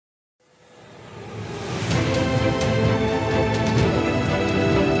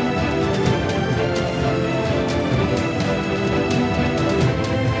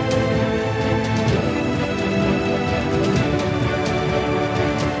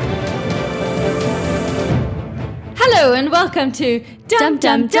Hello and welcome to Dum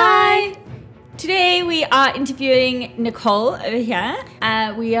Dum Die. Today we are interviewing Nicole over here.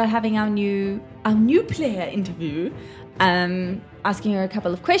 We are having our new player interview, asking her a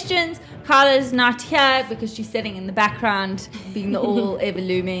couple of questions. Carla's not here because she's sitting in the background, being the all ever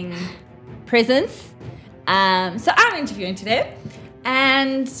looming presence. So I'm interviewing today,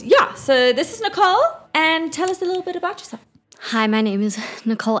 and so this is Nicole, and tell us a little bit about yourself. Hi, my name is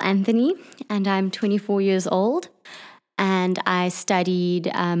Nicole Anthony, and I'm 24 years old, and I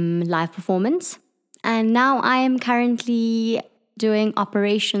studied live performance, and now I am currently doing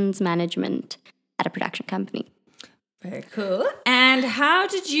operations management at a production company. Very cool. And how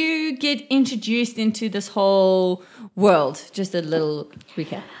did you get introduced into this whole world? Just a little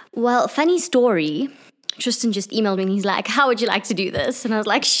recap. Well, funny story. Tristan just emailed me and he's like, how would you like to do this? And I was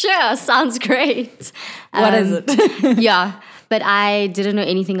like, sure, sounds great. What is it? Yeah, but I didn't know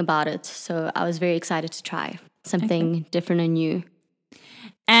anything about it. So I was very excited to try something different and new.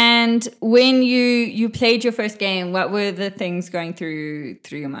 And when you played your first game, what were the things going through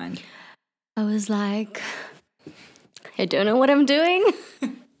your mind? I was like, I don't know what I'm doing.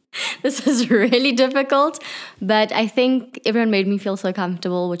 This is really difficult. But I think everyone made me feel so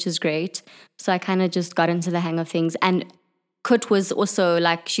comfortable, which is great. So I kind of just got into the hang of things. And Kut was also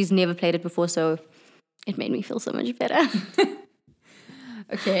like, she's never played it before, so it made me feel so much better.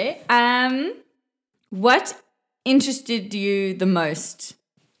 Okay. What interested you the most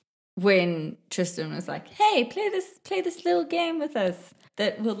when Tristan was like, hey, play this little game with us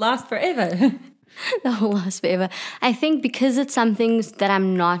that will last forever? That will last forever. I think because it's something that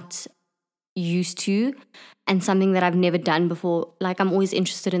I'm not used to and something that I've never done before, like I'm always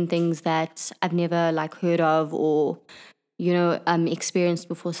interested in things that I've never like heard of or, experienced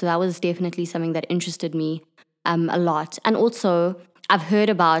before. So that was definitely something that interested me a lot. And also I've heard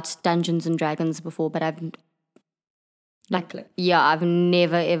about Dungeons and Dragons before, but I've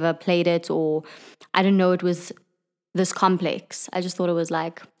never ever played it, or I didn't know it was this complex. I just thought it was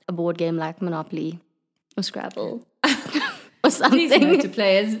like a board game like Monopoly or Scrabble or something. Please note to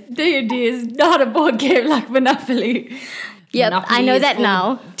players, D&D is not a board game like Monopoly. Yep, Monopoly I know is that for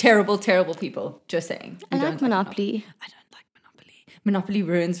now. Terrible, terrible people. Just saying. I like Monopoly. I don't like Monopoly. Monopoly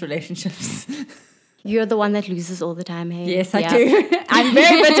ruins relationships. You're the one that loses all the time, hey? Yes, I do. I'm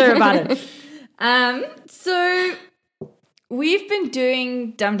very bitter about it. So we've been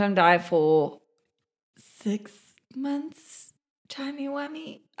doing Dum Dum Die for 6 months.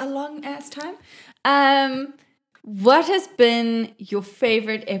 Timey-wimey, a long ass time. What has been your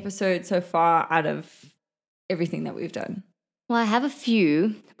favorite episode so far out of everything that we've done? Well, I have a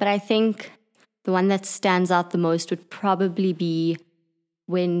few, but I think the one that stands out the most would probably be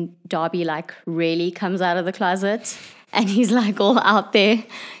when Darby like really comes out of the closet and he's like all out there.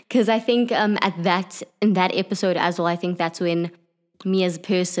 Because I think in that episode as well, I think that's when me as a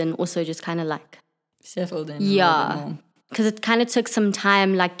person also just kind of like settled in. Yeah, because it kind of took some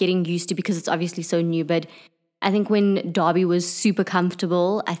time like getting used to, because it's obviously so new. But I think when Darby was super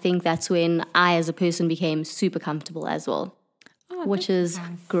comfortable, I think that's when I as a person became super comfortable as well, which is nice.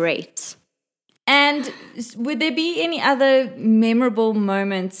 Great. And would there be any other memorable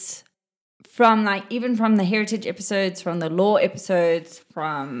moments from even from the heritage episodes, from the lore episodes,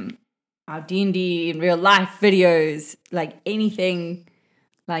 from our D&D in real life videos, like anything,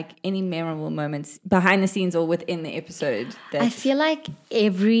 like any memorable moments behind the scenes or within the episode? I feel like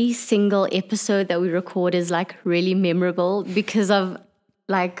every single episode that we record is like really memorable because of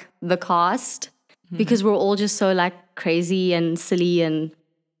like the cast, because we're all just so like crazy and silly and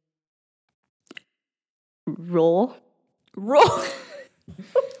raw.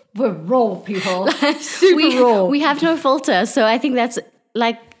 We're raw people. Super raw. We have no filter. So I think that's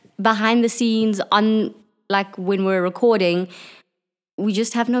like behind the scenes on like when we're recording, we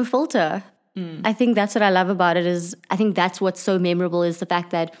just have no filter. I think that's what I love about it. Is I think that's what's so memorable, is the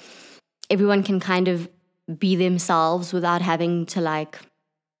fact that everyone can kind of be themselves without having to like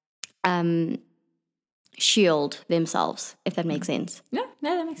shield themselves, if that makes sense. No,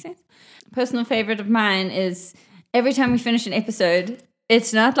 that makes sense. Personal favorite of mine is every time we finish an episode,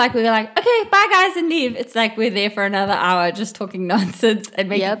 it's not like we're like, okay, bye guys, and leave. It's like we're there for another hour just talking nonsense and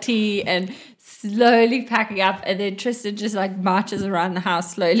making tea and slowly packing up, and then Tristan just like marches around the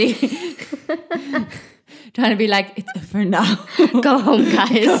house slowly trying to be like, it's over now. Go home,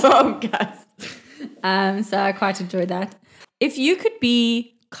 guys. Go home, guys. So I quite enjoyed that. If you could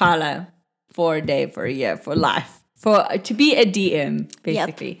be Carla for a day, for a year, for life, to be a DM,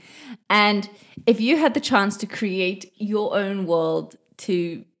 basically, and if you had the chance to create your own world,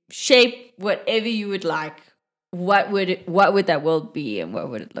 to shape whatever you would like, what would that world be and what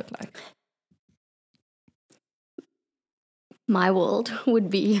would it look like? My world would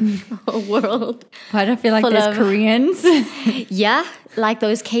be a world. But I feel like full there's of- Koreans. Yeah, like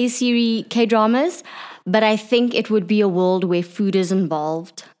those K-dramas. But I think it would be a world where food is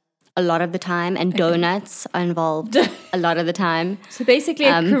involved a lot of the time, and donuts are involved a lot of the time. So basically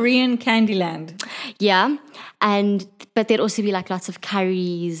a Korean Candyland. Yeah, but there'd also be like lots of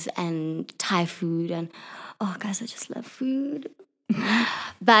curries and Thai food, and oh, guys, I just love food.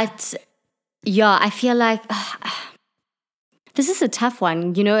 But yeah, I feel like this is a tough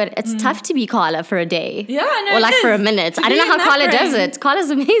one. You know, it's tough to be Carla for a day. Yeah, I know. Or like for a minute. I don't know how Carla does it. Carla's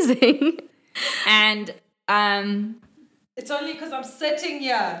amazing. And It's only because I'm sitting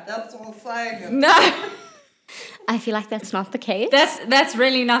here. That's all I'm saying. no, I feel like that's not the case. that's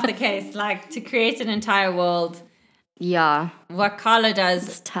really not the case. Like to create an entire world, Yeah. what Carla does,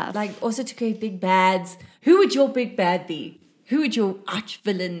 It's tough. like also to create big bads. Who would your big bad be? Who would your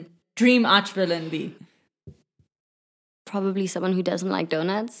dream arch villain be? Probably someone who doesn't like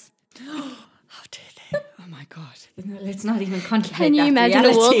donuts. How dare they? Oh my god! No, let's not even contemplate. Can you that imagine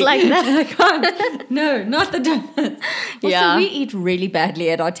a world reality. like that? I can't. No, not the donuts. Also, Yeah. we eat really badly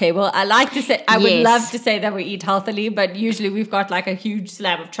at our table. I like to say, I would Yes. love to say that we eat healthily, but usually we've got like a huge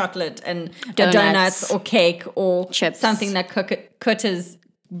slab of chocolate and donuts or cake or Chips. something that Cutters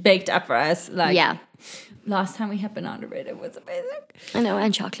baked up for us. Like Yeah. last time we had banana bread, it was amazing. I know,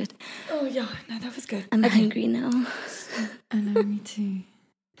 and chocolate. Oh yeah, no, that was good. I'm hungry now. I know, me too.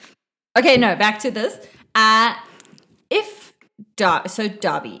 Okay, no, back to this.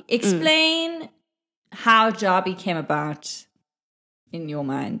 Derby, explain how Derby came about in your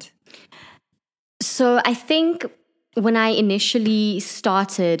mind. So I think when I initially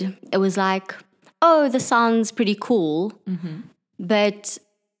started, it was like, oh, this sounds pretty cool. But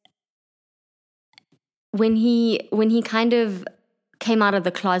when he kind of came out of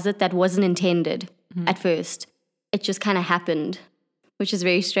the closet, that wasn't intended at first. It just kind of happened, which is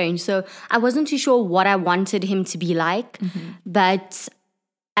very strange. So I wasn't too sure what I wanted him to be like. But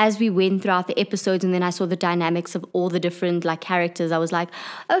as we went throughout the episodes and then I saw the dynamics of all the different like characters, I was like,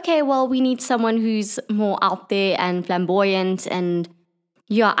 okay, well, we need someone who's more out there and flamboyant. And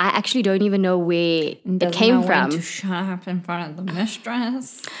yeah, I actually don't even know where it came from. To shut up in front of the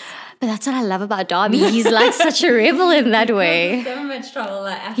mistress. But that's what I love about Derby. He's like such a rebel in that way. So much trouble.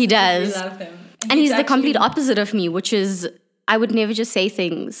 I He does. love him. And he's the complete opposite of me, which is I would never just say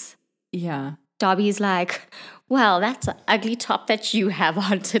things. Yeah. Derby's like, well, that's an ugly top that you have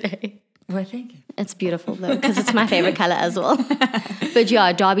on today. Well, thank you. It's beautiful though, because it's my favorite color as well. But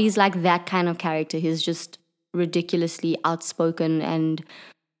yeah, Derby's like that kind of character. He's just ridiculously outspoken, and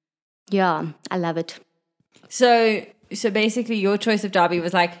yeah, I love it. So basically your choice of Derby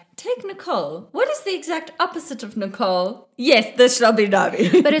was like, take Nicole. What is the exact opposite of Nicole? Yes, this shall be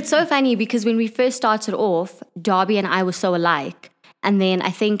Derby. But it's so funny because when we first started off, Derby and I were so alike. And then I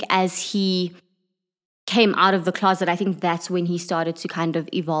think as he came out of the closet, I think that's when he started to kind of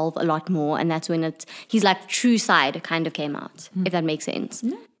evolve a lot more. And that's when his like true side kind of came out, if that makes sense.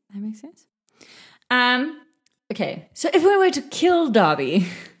 No, that makes sense. Okay, so if we were to kill Derby,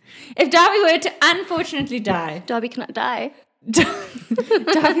 if Derby were to unfortunately die, Derby cannot die.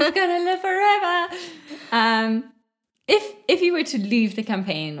 Derby's gonna live forever. If he were to leave the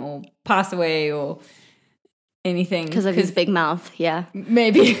campaign or pass away or anything Because of his big mouth, yeah.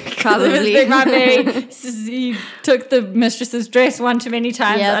 maybe Probably. He took the mistress's dress one too many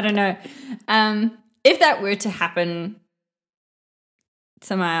times. Yep. I don't know. If that were to happen,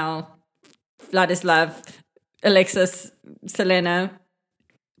 somehow, Vladislav, Alexis, Selena,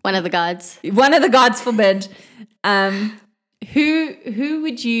 One of the gods. one of the gods forbid. Who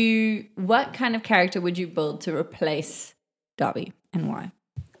would you? What kind of character would you build to replace Derby, and why?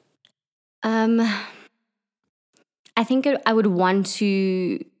 I think I would want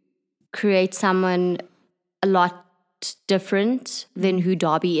to create someone a lot different than who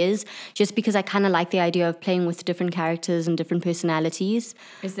Derby is, just because I kind of like the idea of playing with different characters and different personalities.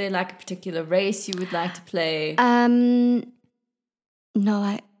 Is there like a particular race you would like to play? No,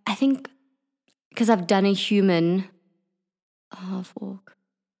 I think because I've done a human half orc.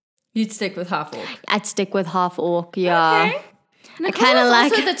 You'd stick with half orc. I'd stick with half orc, yeah. Okay. Nicole kinda is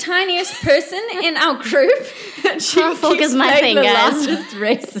like- also the tiniest person in our group. She Half orc keeps is my playing thing, the guys. largest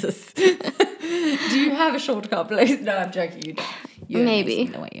races. Do you have a short couple? No, I'm joking. You don't. You're Maybe.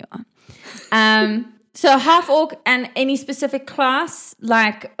 amazing the way you are. So half orc and any specific class,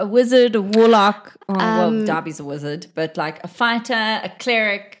 like a wizard, a warlock. Well, Derby's a wizard, but like a fighter, a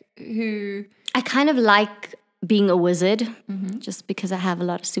cleric. Who? I kind of like being a wizard, just because I have a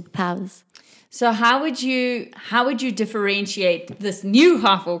lot of superpowers. So how would you differentiate this new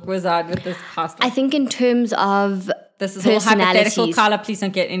half orc wizard with this past one? I think in terms of This is all hypothetical. Personalities. Carla, please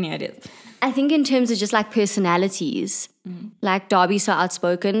don't get any ideas. I think in terms of just like personalities, like Darby's so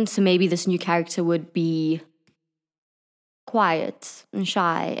outspoken, so maybe this new character would be quiet and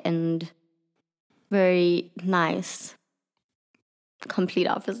shy and very nice. Complete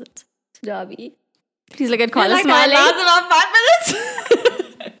opposite to Darby. Please look at Carla smiling. About 5 minutes.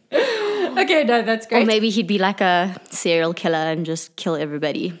 Okay, no, that's great. Or maybe he'd be like a serial killer and just kill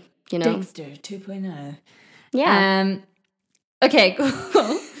everybody, you know? Dexter 2.0. Yeah. Okay, cool.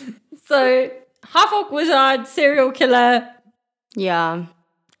 So, half-orc wizard, serial killer. Yeah.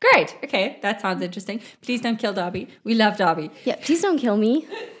 Great. Okay, that sounds interesting. Please don't kill Darby. We love Darby. Yeah, please don't kill me.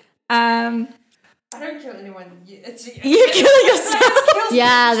 I don't kill anyone. It's You kill yourself.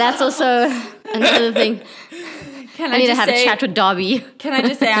 Yeah, that's also another thing. I need to have a chat with Darby. Can I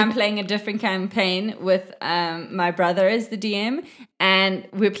just say I'm playing a different campaign with my brother as the DM, and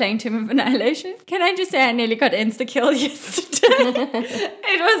we're playing Tomb of Annihilation. Can I just say I nearly got insta-kill yesterday?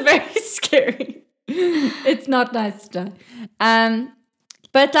 It was very scary. It's not nice to die.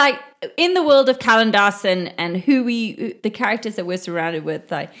 But like in the world of Kalandas and the characters that we're surrounded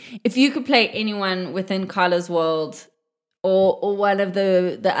with, like if you could play anyone within Carla's world or one of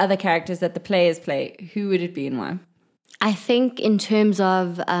the other characters that the players play, who would it be and why? I think in terms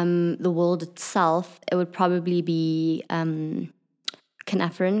of the world itself, it would probably be Kamaffin.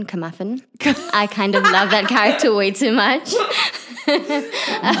 I kind of love that character way too much.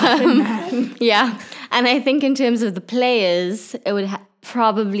 Yeah. And I think in terms of the players, it would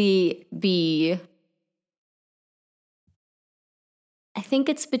probably be... I think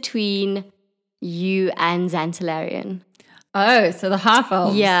it's between you and Xantalarian. Oh, so the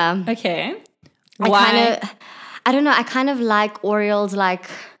half-elves. Yeah. Okay. Why? I don't know. I kind of like Oriel's like,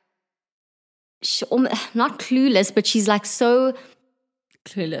 not clueless, but she's like so...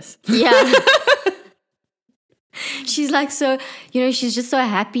 Clueless. Yeah. She's like so, you know, she's just so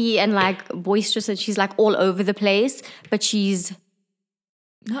happy and like boisterous and she's like all over the place, but she's...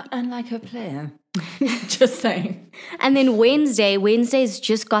 Not unlike her player. Just saying. And then Wednesday's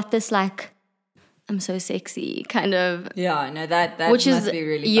just got this like, I'm so sexy kind of... Yeah, no, that which must is, be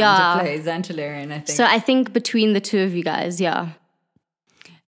really yeah. fun to play Xantalarian, I think. So I think between the two of you guys, yeah.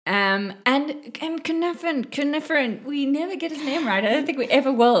 And Kamaffin, we never get his name right. I don't think we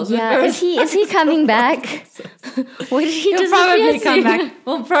ever will. Yeah, is he coming back? Where did he He'll probably come back.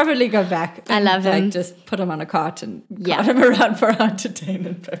 We'll probably go back. I love him. Like just put him on a cart and cart him around for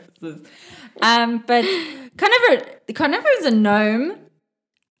entertainment purposes. But Kamaffin is a gnome.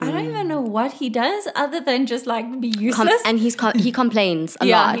 I don't even know what he does other than just like be useless. And he complains a lot.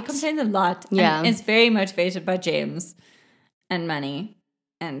 Yeah, he complains a lot. Yeah. And is very motivated by gems and money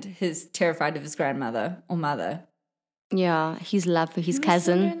and his terrified of his grandmother or mother. Yeah, his love for his Was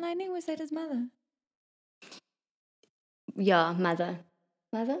cousin. Thunder and Lightning, was that his mother? Yeah, mother.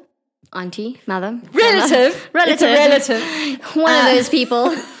 Auntie? Mother? Relative. It's a relative. One of those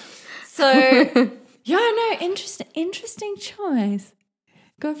people. So, yeah, no, interesting choice.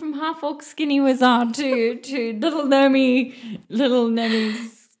 Go from half-orc skinny wizard to little Nomi's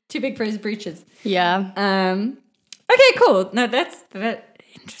too big for his breeches. Yeah. Okay, cool. No, that's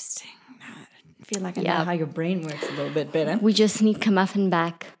interesting. I feel like I know how your brain works a little bit better. We just need Kamaffin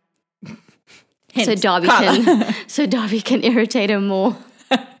back. Hint, so Darby can irritate him more.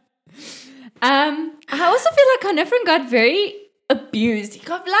 I also feel like Kamaffin got very abused. He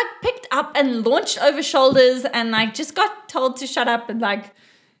got like picked up and launched over shoulders and like just got told to shut up and like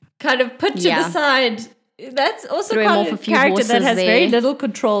kind of put to the side. That's also kind of a character that has very little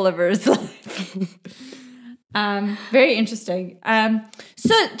control over his life. Very interesting.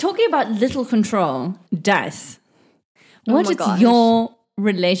 So talking about little control, dice. What is your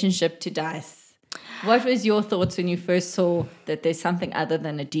relationship to dice? What was your thoughts when you first saw that there's something other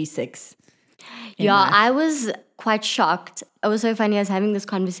than a D6? Yeah, I was quite shocked. It was so funny. I was having this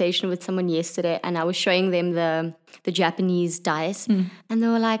conversation with someone yesterday and I was showing them the Japanese dice and they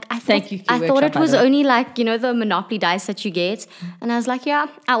were like, I thought it was only like, you know, the Monopoly dice that you get. And I was like, yeah,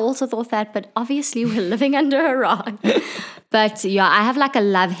 I also thought that, but obviously we're living under a rock. But yeah, I have like a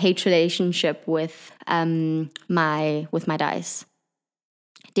love-hate relationship with my dice.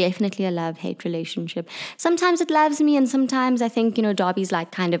 Definitely a love-hate relationship. Sometimes it loves me and sometimes I think, you know, Darby's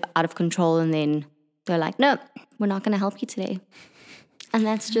like kind of out of control and then they're like, no, we're not going to help you today. And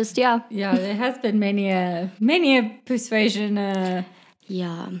that's just, yeah. Yeah, there has been many a persuasion.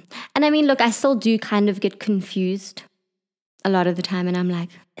 Yeah. And I mean, look, I still do kind of get confused a lot of the time and I'm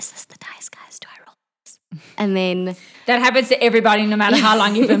like, is this the dice, guys? Do I roll this? And then... That happens to everybody no matter how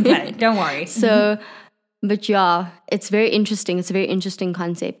long you've been playing. Don't worry. So... But yeah, it's very interesting. It's a very interesting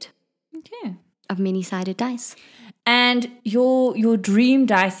concept. Okay. Of many-sided dice. And your dream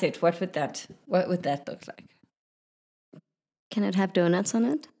dice set, what would that look like? Can it have donuts on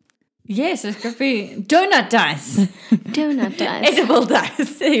it? Yes, it could be donut dice. Donut dice. Edible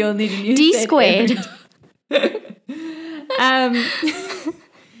dice. You'll need a new D set squared.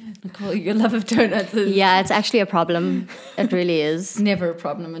 Nicole, your love of donuts is Yeah, it's actually a problem. It really is. never a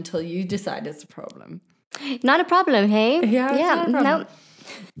problem until you decide it's a problem. Not a problem, hey? Yeah, it's not a problem. No.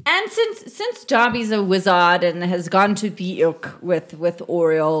 And since Darby's a wizard and has gone to Beook with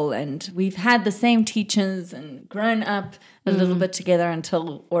Oriole, and we've had the same teachers and grown up a little bit together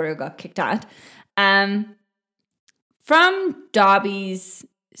until Oriole got kicked out. From Darby's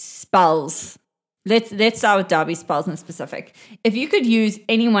spells, let's start with Darby's spells in specific. If you could use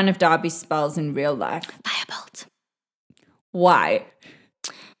any one of Darby's spells in real life, Firebolt. why?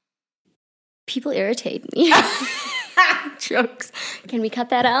 People irritate me. Jokes. Can we cut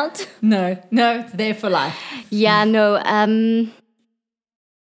that out? No, it's there for life. Yeah, no.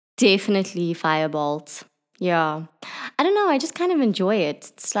 Definitely Firebolt. Yeah. I don't know. I just kind of enjoy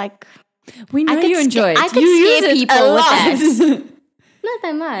it. It's like We know you enjoy it. I could you use scare it people a with lot. that. Not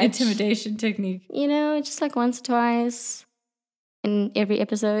that much. Intimidation technique. You know, just like once or twice in every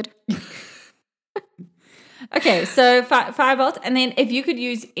episode. Okay, so Firebolt, and then if you could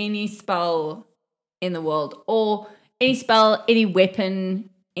use any spell in the world, or any spell, any weapon,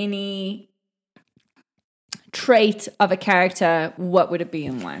 any trait of a character, what would it be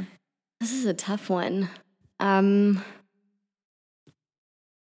and why? This is a tough one.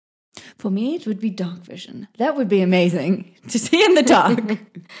 For me, it would be dark vision. That would be amazing to see in the dark.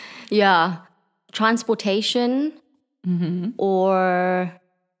 Yeah. Transportation or...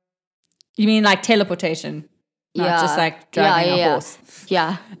 You mean like teleportation? Not just like driving a horse.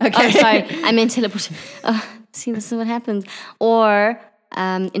 Yeah. Okay. Oh, sorry. I meant teleportation. Oh, see, this is what happens. Or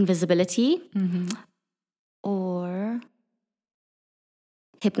invisibility. Or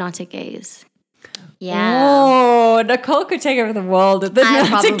hypnotic gaze. Yeah. Oh, Nicole could take over the world at the I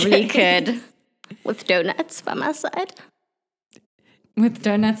Hypnotic probably Gaze. could. With donuts by my side. With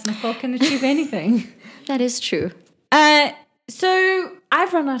donuts, Nicole can achieve anything. That is true. So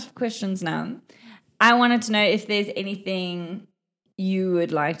I've run out of questions now. I wanted to know if there's anything you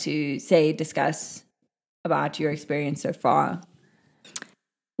would like to say, discuss about your experience so far.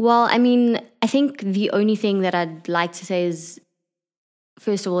 Well, I mean, I think the only thing that I'd like to say is,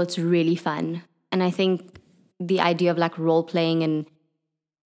 first of all, it's really fun. And I think the idea of like role playing, and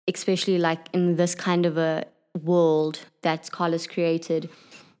especially like in this kind of a world that Carla's created,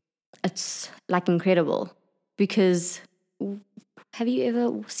 it's like incredible. Because have you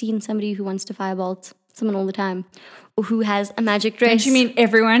ever seen somebody who wants to firebolt someone all the time? Or who has a magic dress? Don't you mean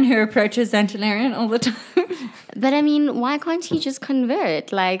everyone who approaches Xantalarian all the time? But I mean, why can't he just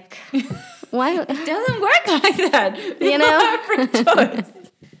convert? Like, why? It doesn't work like that. You know? Every choice.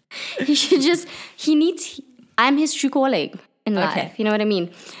 He should just, I'm his true calling in life. You know what I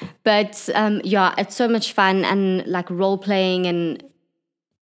mean? But yeah, it's so much fun, and like role playing and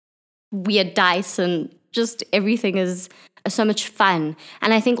weird dice and just everything is so much fun.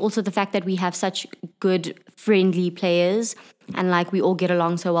 And I think also the fact that we have such good, friendly players and like we all get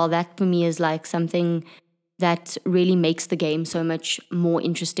along so well, that for me is like something that really makes the game so much more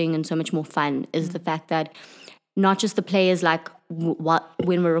interesting and so much more fun, is the fact that not just the players like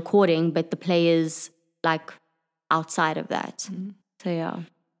when we're recording, but the players like outside of that. So yeah.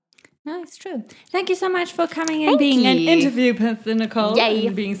 No, it's true. Thank you so much for coming and being an interview person, Nicole. Yay.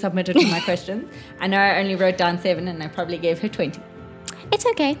 And being submitted to my questions. I know I only wrote down 7 and I probably gave her 20. It's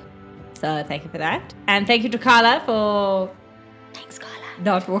okay. So thank you for that. And thank you to Carla for Thanks, Carla.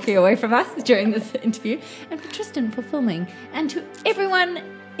 not walking away from us during this interview. And for Tristan for filming. And to everyone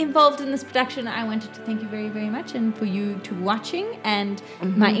involved in this production, I wanted to thank you very, very much. And for you to watching. And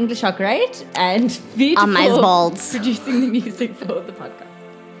my English are great. And beautiful. On my balls. Producing the music for the podcast.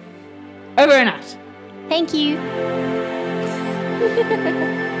 Over and out. Thank you.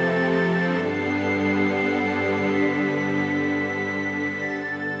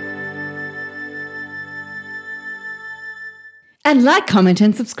 And like, comment,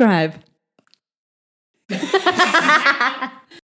 and subscribe.